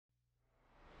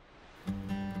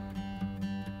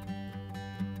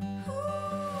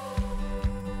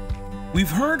We've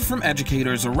heard from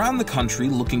educators around the country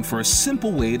looking for a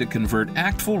simple way to convert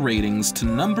ACTFL ratings to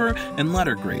number and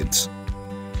letter grades.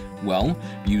 Well,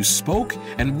 you spoke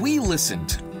and we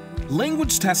listened.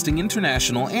 Language Testing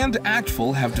International and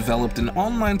ACTFL have developed an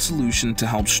online solution to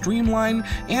help streamline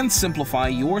and simplify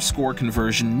your score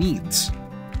conversion needs.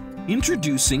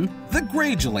 Introducing the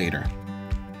Grade-u-lator.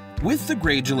 With the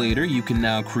Grade-u-lator, you can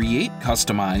now create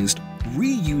customized,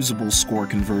 reusable score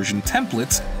conversion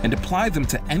templates and apply them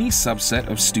to any subset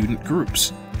of student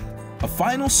groups. A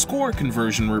final score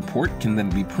conversion report can then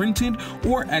be printed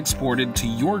or exported to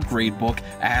your gradebook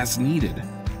as needed.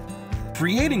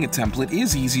 Creating a template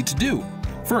is easy to do.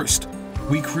 First,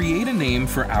 we create a name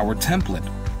for our template.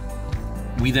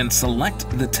 We then select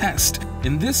the test.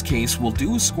 In this case, we'll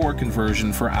do a score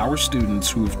conversion for our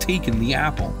students who have taken the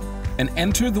APPLE, and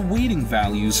enter the weighting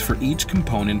values for each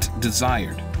component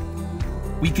desired.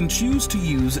 We can choose to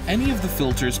use any of the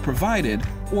filters provided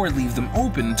or leave them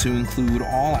open to include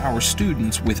all our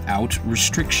students without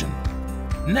restriction.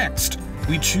 Next,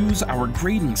 we choose our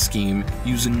grading scheme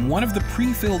using one of the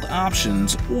pre-filled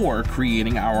options or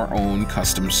creating our own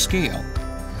custom scale.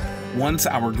 Once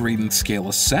our grading scale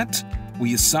is set,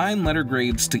 we assign letter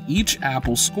grades to each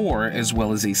APPLE score as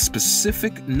well as a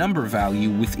specific number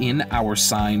value within our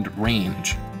assigned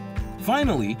range.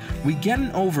 Finally, we get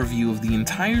an overview of the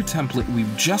entire template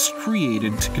we've just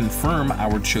created to confirm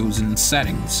our chosen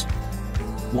settings.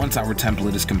 Once our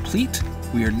template is complete,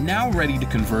 we are now ready to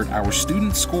convert our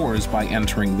student scores by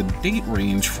entering the date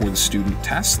range for the student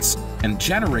tests and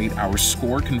generate our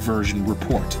score conversion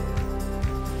report.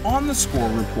 On the score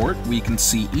report, we can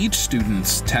see each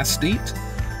student's test date,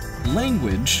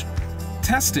 language,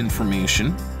 test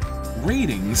information,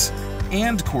 ratings,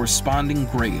 and corresponding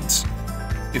grades.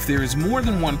 If there is more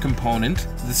than one component,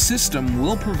 the system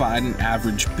will provide an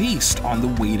average based on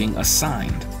the weighting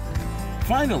assigned.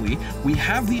 Finally, we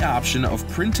have the option of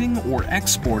printing or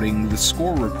exporting the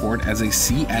score report as a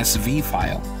CSV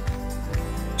file.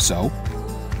 So,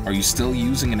 are you still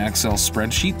using an Excel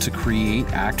spreadsheet to create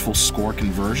ACTFL score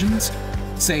conversions?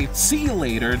 Say "see you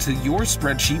later" to your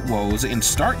spreadsheet woes and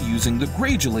start using the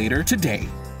Grade-u-lator today.